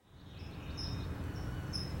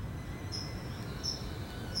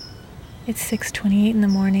It's 6:28 in the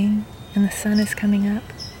morning, and the sun is coming up.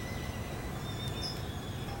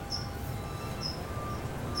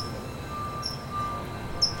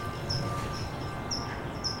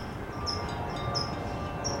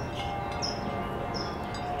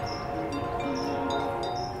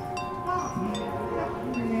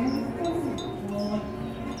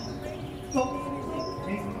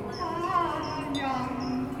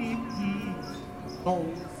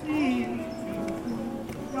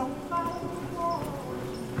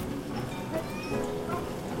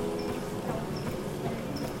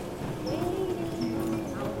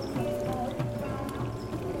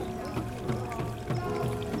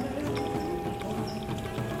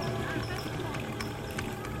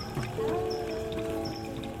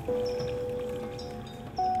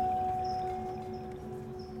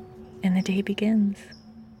 And the day begins.